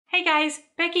Hey guys,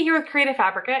 Becky here with Creative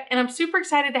Fabrica, and I'm super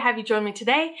excited to have you join me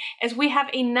today as we have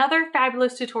another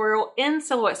fabulous tutorial in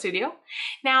Silhouette Studio.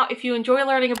 Now, if you enjoy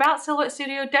learning about Silhouette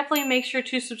Studio, definitely make sure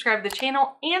to subscribe to the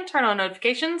channel and turn on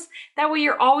notifications. That way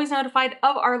you're always notified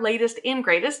of our latest and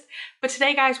greatest. But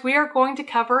today, guys, we are going to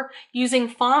cover using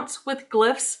fonts with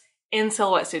glyphs in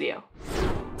Silhouette Studio.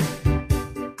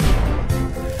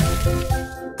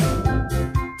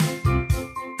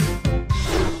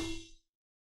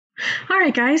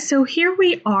 Alright guys, so here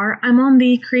we are. I'm on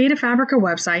the Creative Fabrica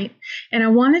website, and I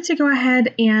wanted to go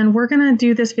ahead and we're going to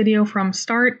do this video from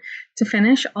start to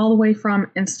finish, all the way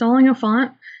from installing a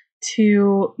font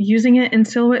to using it in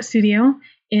Silhouette Studio,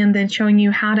 and then showing you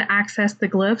how to access the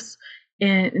glyphs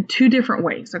in two different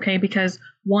ways, okay? Because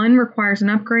one requires an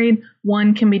upgrade,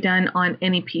 one can be done on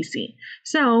any PC.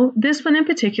 So this one in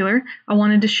particular, I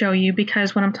wanted to show you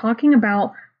because when I'm talking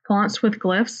about fonts with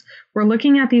glyphs, we're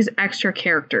looking at these extra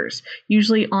characters,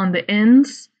 usually on the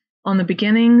ends, on the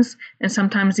beginnings, and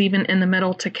sometimes even in the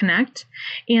middle to connect.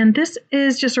 And this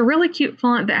is just a really cute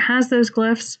font that has those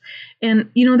glyphs. And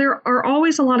you know, there are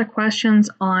always a lot of questions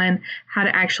on how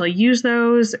to actually use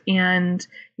those and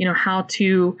how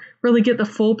to really get the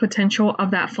full potential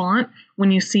of that font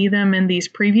when you see them in these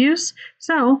previews.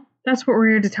 So that's what we're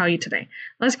here to tell you today.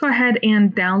 Let's go ahead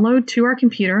and download to our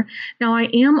computer. Now I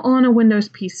am on a Windows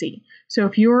PC, so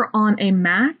if you're on a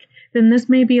Mac, then this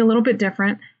may be a little bit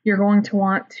different. You're going to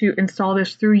want to install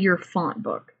this through your font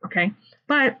book, okay?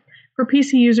 But for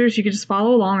PC users, you can just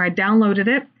follow along. I downloaded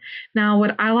it. Now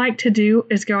what I like to do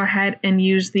is go ahead and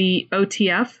use the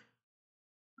OTF,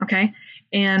 okay?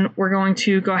 And we're going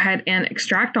to go ahead and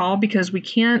extract all because we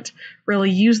can't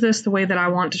really use this the way that I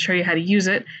want to show you how to use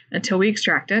it until we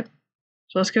extract it.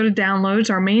 So let's go to downloads,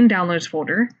 our main downloads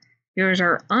folder. Here's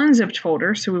our unzipped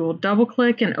folder. So we will double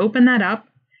click and open that up.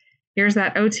 Here's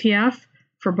that OTF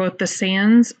for both the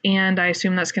sans and I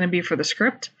assume that's going to be for the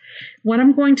script. What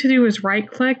I'm going to do is right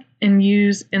click and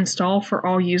use install for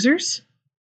all users.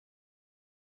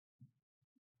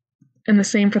 And the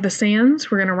same for the sans,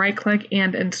 we're going to right click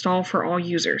and install for all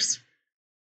users.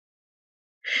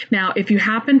 Now, if you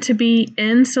happen to be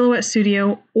in Silhouette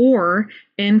Studio or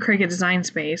in Cricut Design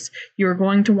Space, you're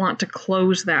going to want to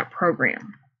close that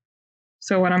program.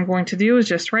 So what I'm going to do is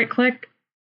just right click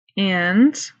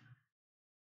and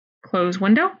close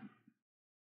window.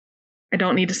 I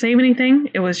don't need to save anything.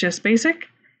 It was just basic.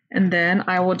 And then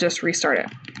I will just restart it.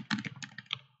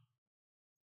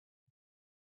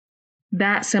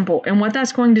 That simple. And what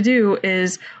that's going to do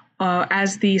is,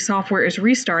 as the software is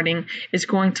restarting, is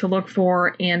going to look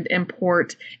for and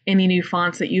import any new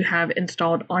fonts that you have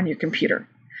installed on your computer.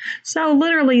 So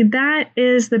literally that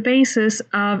is the basis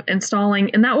of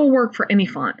installing, and that will work for any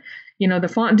font. You know, the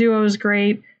font duo is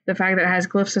great. The fact that it has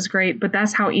glyphs is great, but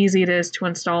that's how easy it is to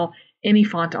install any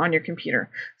font on your computer.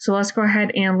 So let's go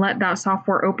ahead and let that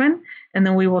software open, and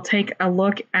then we will take a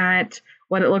look at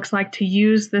what it looks like to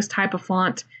use this type of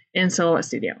font in Silhouette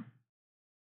Studio.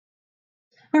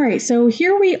 All right, so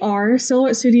here we are.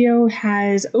 Silhouette Studio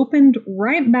has opened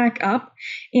right back up.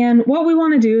 And what we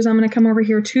want to do is I'm going to come over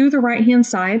here to the right-hand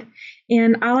side,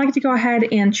 and I like to go ahead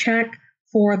and check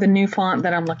for the new font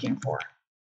that I'm looking for.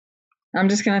 I'm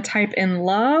just going to type in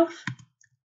love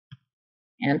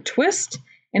and twist,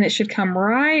 and it should come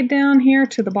right down here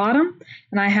to the bottom.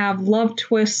 And I have love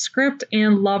twist script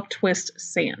and love twist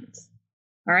sans.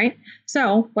 All right,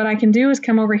 so what I can do is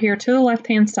come over here to the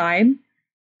left-hand side,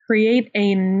 create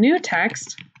a new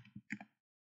text,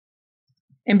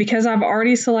 and because I've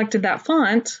already selected that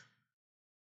font,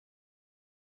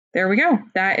 there we go.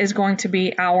 That is going to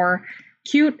be our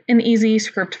cute and easy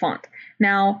script font.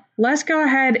 Now, let's go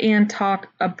ahead and talk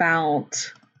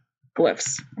about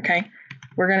glyphs, okay?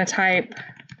 We're going to type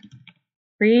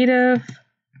Creative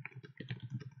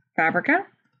Fabrica.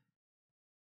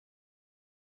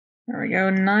 There we go,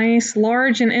 nice,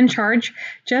 large, and in charge.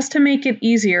 Just to make it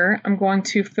easier, I'm going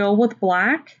to fill with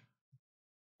black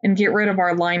and get rid of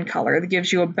our line color. That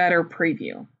gives you a better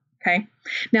preview, okay?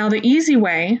 Now, the easy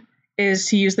way is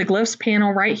to use the Glyphs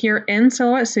panel right here in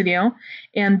Silhouette Studio,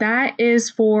 and that is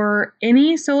for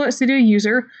any Silhouette Studio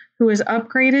user who is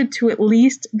upgraded to at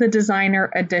least the Designer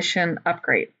Edition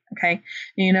upgrade, okay?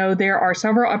 You know, there are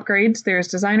several upgrades. There's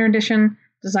Designer Edition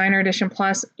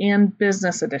Plus, and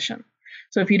Business Edition.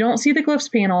 So if you don't see the Glyphs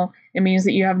panel, it means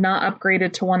that you have not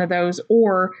upgraded to one of those,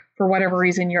 or for whatever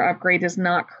reason, your upgrade is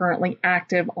not currently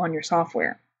active on your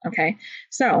software, okay?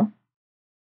 So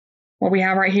what we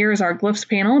have right here is our Glyphs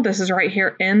panel. This is right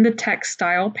here in the text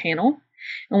style panel.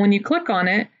 And when you click on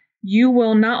it, you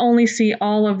will not only see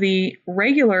all of the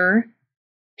regular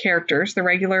characters, the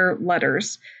regular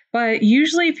letters, But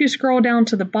usually if you scroll down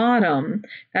to the bottom,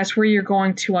 that's where you're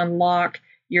going to unlock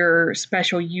your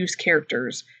special use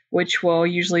characters, which will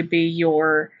usually be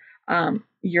your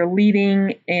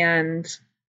leading and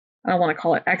I don't want to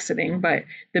call it exiting, but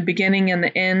the beginning and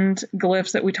the end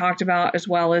glyphs that we talked about, as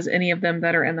well as any of them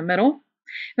that are in the middle. And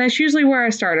that's usually where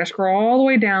I start. I scroll all the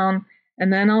way down,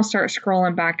 and then I'll start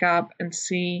scrolling back up and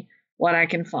see what I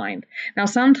can find. Now,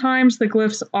 sometimes the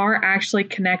glyphs are actually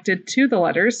connected to the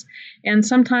letters, and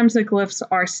sometimes the glyphs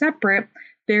are separate.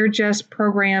 They're just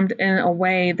programmed in a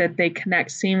way that they connect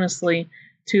seamlessly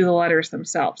to the letters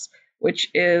themselves,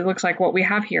 which looks like what we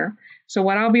have here. So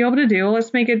what I'll be able to do,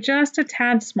 let's make it just a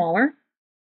tad smaller.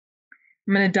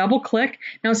 I'm going to double click.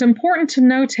 Now it's important to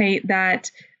notate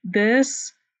that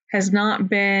this has not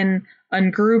been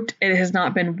ungrouped. It has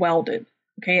not been welded.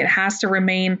 Okay, it has to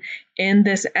remain in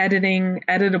this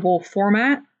editable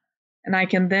format. And I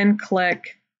can then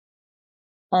click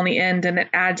on the end and it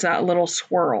adds that little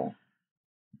swirl.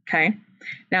 Okay,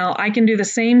 now I can do the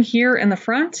same here in the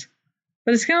front,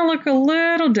 but it's going to look a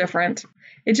little different.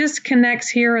 It just connects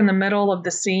here in the middle of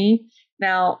the C.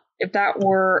 Now, if that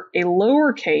were a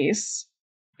lowercase,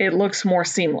 it looks more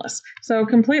seamless. So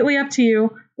completely up to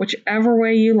you, whichever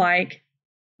way you like.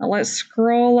 Now let's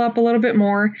scroll up a little bit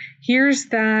more. Here's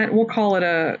that, we'll call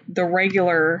it the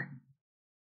regular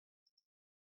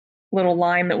little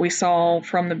line that we saw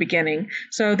from the beginning.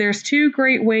 So there's two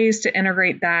great ways to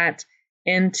integrate that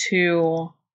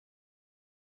into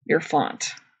your font.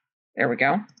 There we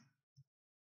go.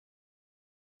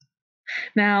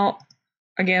 Now,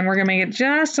 again, we're going to make it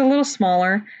just a little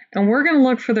smaller, and we're going to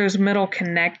look for those middle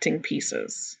connecting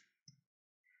pieces.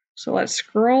 So let's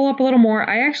scroll up a little more.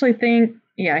 I actually think,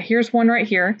 yeah, here's one right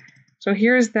here. So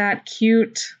here's that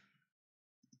cute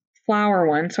flower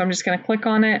one. So I'm just going to click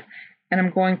on it, and I'm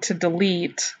going to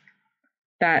delete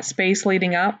that space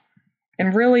leading up.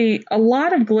 And really, a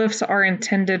lot of glyphs are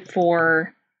intended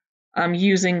for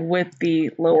using with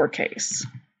the lowercase.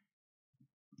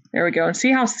 There we go. And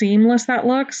see how seamless that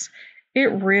looks? It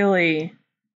really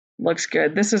looks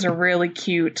good. This is a really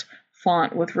cute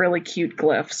font with really cute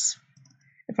glyphs.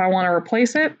 If I want to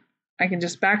replace it, I can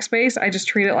just backspace. I just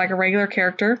treat it like a regular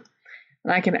character.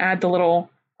 And I can add the little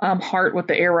heart with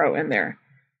the arrow in there.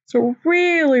 So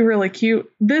really, really cute.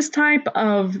 This type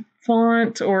of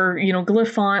font or, glyph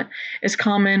font is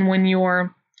common when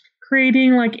you're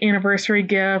creating like anniversary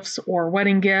gifts or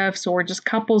wedding gifts or just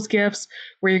couples gifts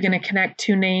where you're going to connect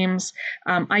two names.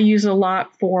 I use it a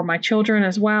lot for my children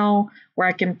as well, where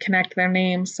I can connect their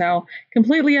names. So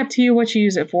completely up to you what you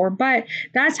use it for, but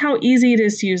that's how easy it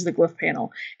is to use the Glyph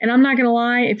panel. And I'm not going to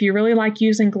lie, if you really like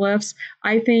using glyphs,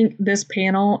 I think this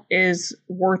panel is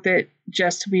worth it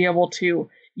just to be able to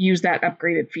use that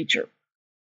upgraded feature.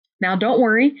 Now, don't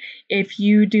worry, if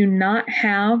you do not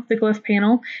have the Glyph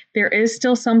panel, there is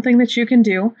still something that you can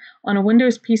do. On a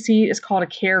Windows PC, it's called a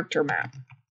character map.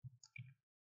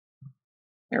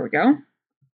 There we go.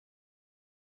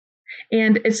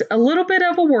 And it's a little bit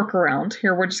of a workaround.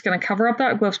 Here, we're just going to cover up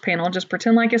that Glyphs panel, just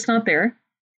pretend like it's not there.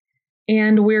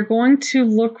 And we're going to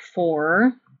look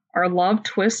for our Love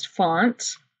Twist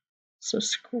font. So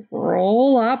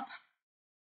scroll up.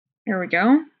 There we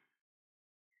go.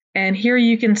 And here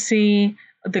you can see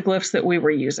the glyphs that we were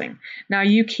using. Now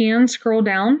you can scroll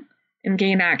down and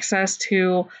gain access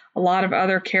to a lot of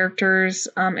other characters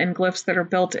and glyphs that are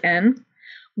built in.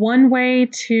 One way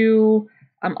to,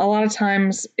 a lot of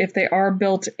times if they are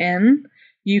built in,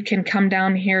 you can come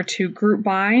down here to Group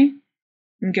By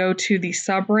and go to the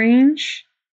sub-range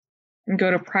and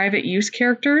go to Private Use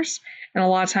Characters. And a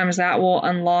lot of times that will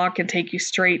unlock and take you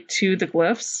straight to the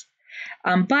glyphs.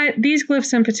 But these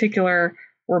glyphs in particular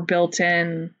were built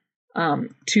in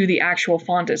to the actual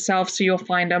font itself, so you'll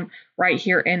find them right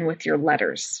here in with your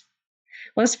letters.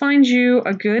 Let's find you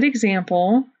a good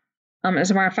example. As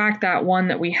a matter of fact, that one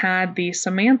that we had, the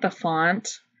Samantha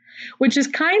font, which is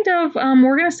kind of,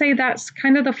 we're going to say that's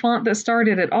kind of the font that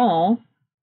started it all.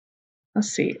 Let's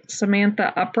see,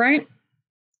 Samantha Upright.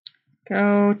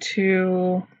 Go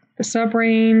to the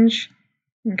sub-range,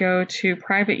 go to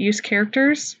Private Use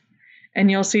Characters. And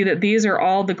you'll see that these are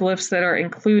all the glyphs that are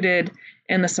included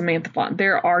in the Samantha font.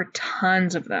 There are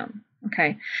tons of them.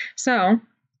 Okay, so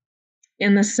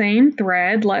in the same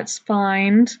thread, let's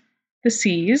find the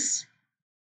C's.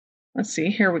 Let's see,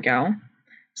 here we go.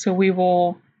 So we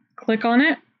will click on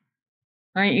it.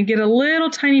 All right, you get a little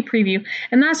tiny preview,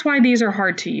 and that's why these are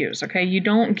hard to use. Okay, you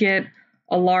don't get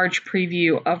a large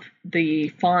preview of the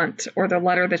font or the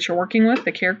letter that you're working with,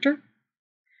 the character.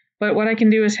 But what I can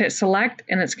do is hit select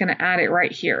and it's going to add it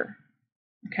right here.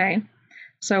 Okay,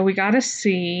 so we got to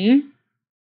see,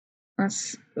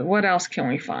 what else can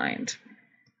we find?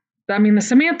 I mean, the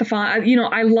Samantha font, you know,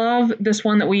 I love this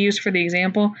one that we use for the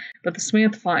example, but the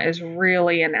Samantha font is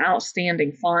really an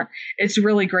outstanding font. It's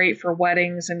really great for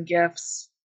weddings and gifts.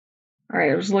 All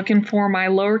right, I was looking for my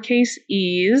lowercase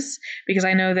e's because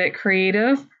I know that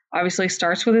creative obviously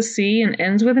starts with a C and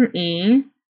ends with an E.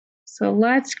 So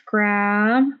let's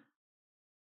grab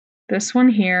this one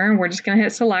here. We're just going to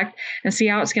hit select and see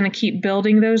how it's going to keep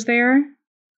building those there.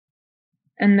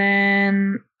 And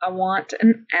then I want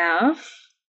an F.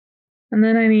 And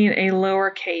then I need a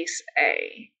lowercase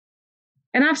a.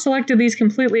 And I've selected these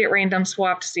completely at random, so we'll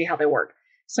have to see how they work.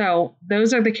 So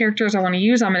those are the characters I want to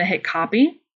use. I'm going to hit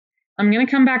copy. I'm going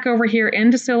to come back over here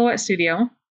into Silhouette Studio.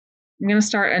 I'm going to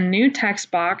start a new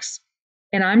text box,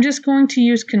 and I'm just going to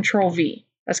use Control V.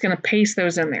 That's going to paste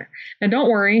those in there. Now don't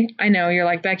worry, I know you're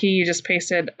like, Becky, you just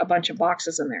pasted a bunch of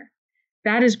boxes in there.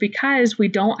 That is because we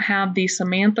don't have the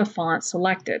Samantha font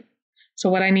selected. So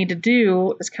what I need to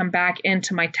do is come back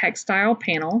into my text style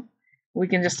panel. We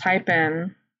can just type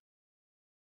in,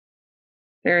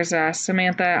 there's a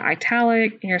Samantha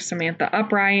italic, here's Samantha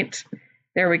upright.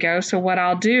 There we go. So what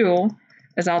I'll do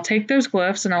is I'll take those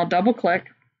glyphs and I'll double click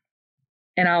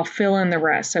and I'll fill in the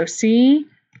rest. So CREATIVE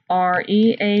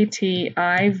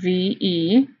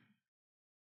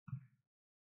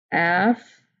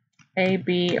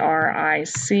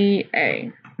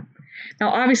FABRICA. Now,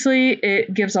 obviously,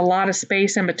 it gives a lot of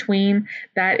space in between.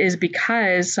 That is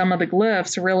because some of the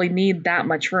glyphs really need that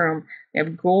much room. They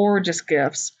have gorgeous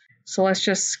glyphs. So let's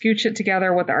just scooch it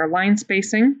together with our line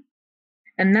spacing.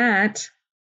 And that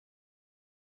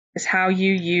is how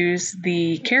you use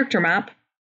the character map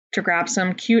to grab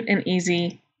some cute and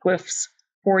easy glyphs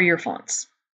for your fonts.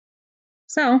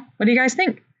 So, what do you guys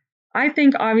think? I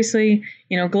think obviously,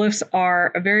 you know, glyphs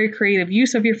are a very creative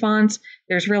use of your fonts.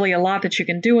 There's really a lot that you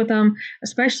can do with them,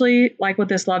 especially like with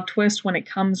this Love Twist when it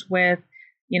comes with,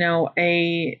 you know,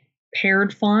 a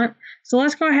paired font. So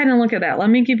let's go ahead and look at that. Let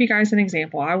me give you guys an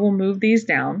example. I will move these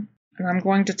down and I'm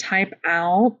going to type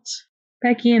out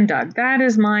Becky and Doug. That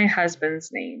is my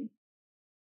husband's name.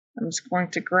 I'm just going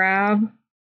to grab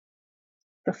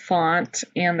the font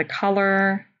and the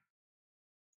color.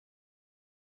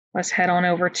 Let's head on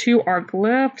over to our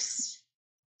glyphs.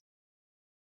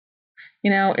 You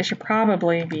know, it should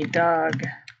probably be Doug,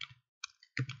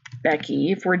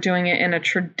 Becky, if we're doing it in a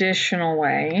traditional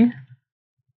way.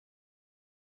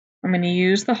 I'm going to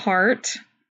use the heart.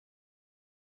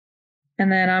 And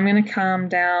then I'm going to come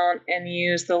down and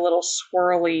use the little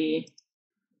swirly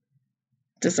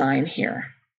design here.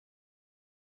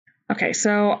 Okay,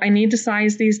 so I need to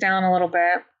size these down a little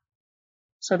bit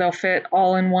so they'll fit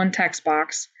all in one text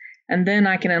box. And then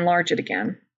I can enlarge it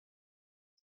again.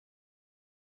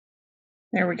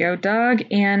 There we go, Doug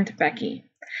and Becky.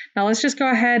 Now let's just go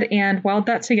ahead and weld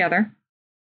that together.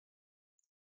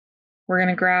 We're going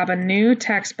to grab a new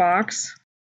text box.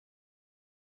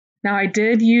 Now I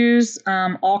did use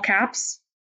all caps.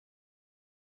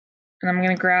 And I'm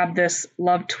going to grab this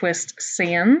Love Twist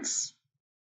Sands.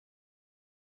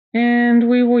 And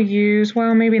we will use,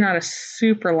 well, maybe not a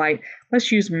super light. Let's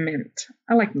use mint.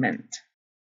 I like mint.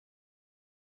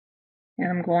 And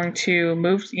I'm going to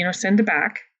move, you know, send it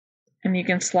back. And you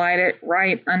can slide it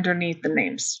right underneath the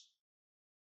names.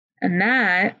 And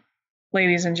that,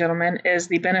 ladies and gentlemen, is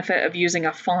the benefit of using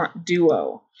a font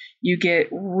duo. You get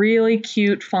really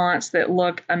cute fonts that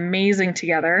look amazing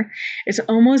together. It's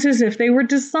almost as if they were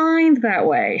designed that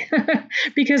way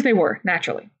because they were,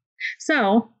 naturally.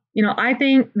 So, you know, I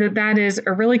think that that is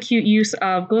a really cute use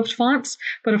of Glyph fonts,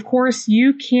 but of course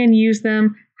you can use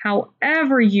them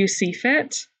however you see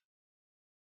fit.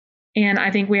 And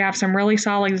I think we have some really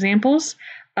solid examples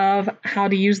of how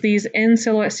to use these in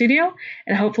Silhouette Studio,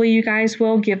 and hopefully you guys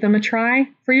will give them a try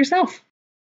for yourself.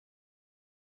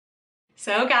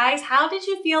 So guys, how did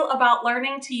you feel about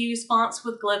learning to use fonts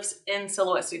with glyphs in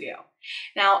Silhouette Studio?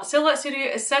 Now, Silhouette Studio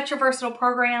is such a versatile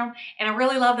program, and I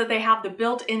really love that they have the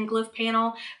built-in glyph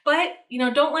panel, but you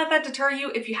know, don't let that deter you.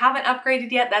 If you haven't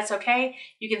upgraded yet, that's okay.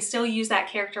 You can still use that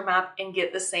character map and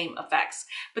get the same effects.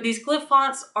 But these glyph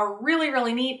fonts are really,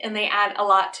 really neat, and they add a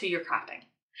lot to your crafting.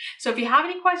 So if you have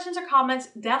any questions or comments,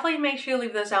 definitely make sure you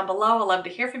leave those down below. I love to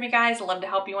hear from you guys. I love to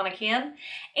help you when I can.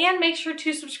 And make sure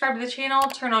to subscribe to the channel,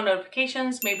 turn on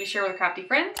notifications, maybe share with a crafty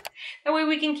friend. That way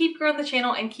we can keep growing the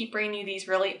channel and keep bringing you these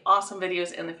really awesome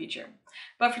videos in the future.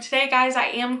 But for today, guys, I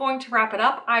am going to wrap it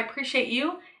up. I appreciate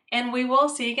you, and we will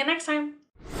see you again next time.